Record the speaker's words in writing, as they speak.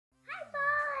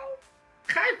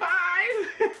High five!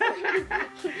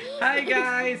 Hi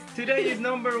guys, today is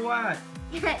number what?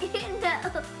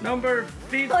 No. Number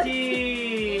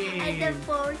 15. I said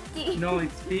 14. No,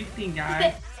 it's 15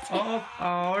 guys of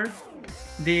our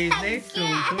Disney Tsum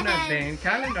Tsum Advent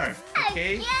calendar.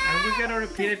 Okay? And we're gonna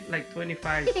repeat it like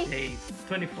 25 days,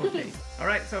 24 days.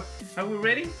 Alright, so are we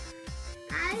ready?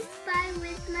 I spy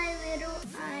with my little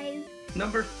eyes.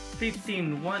 Number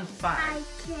 15, 1 5. I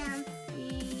can't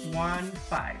see. 1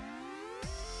 5.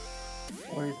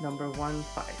 Or is number 1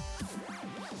 5?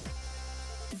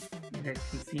 You guys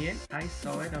can see it. I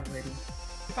saw it already.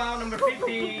 Found number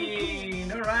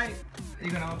 15. All right. Are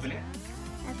you gonna open it?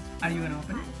 Are you gonna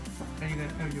open it? Are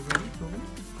you ready to open it?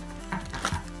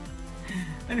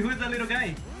 And who's the little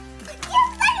guy? Yes, I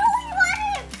only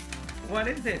want it. What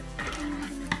is it?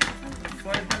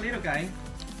 What is the little guy?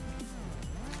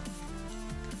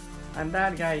 And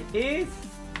that guy is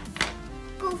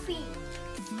Goofy.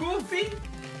 Goofy?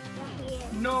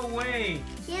 Yes. No way.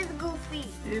 He's Goofy.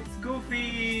 It's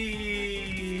Goofy.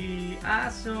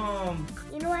 Awesome.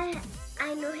 You know what?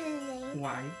 I know his name.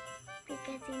 Why? Because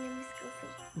his name is Goofy.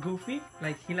 Goofy?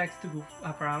 Like he likes to goof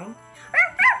around?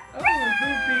 Oh,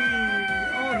 Goofy!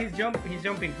 Oh, he's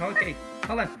jumping. Okay,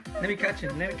 hold on. Let me catch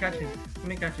him. Let me catch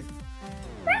him.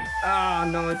 Oh,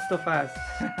 no, it's too fast.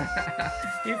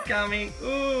 He's coming.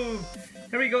 Ooh.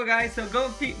 Here we go, guys. So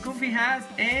Goofy has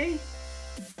a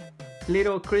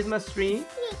little Christmas tree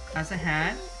as a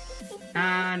hat.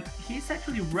 And he's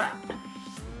actually wrapped.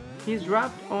 He's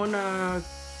wrapped on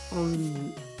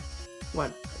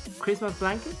what? Christmas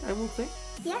blanket, I will say.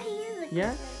 Yeah, he is a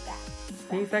Yeah? Christmas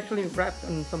guy. He's actually wrapped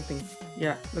on something.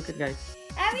 Yeah, look at guys.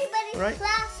 Everybody's Right.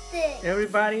 plastic.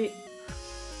 Everybody,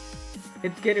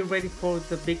 it's getting ready for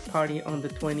the big party on the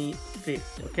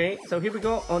 25th. Okay, so here we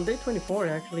go. On day 24,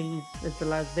 actually, it's the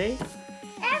last day.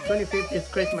 25th is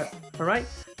Christmas. All right,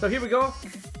 so here we go.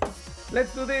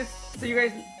 Let's do this. See you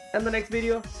guys in the next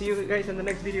video.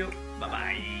 Bye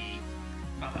bye.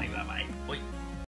 Bye bye. Bye bye. Bye.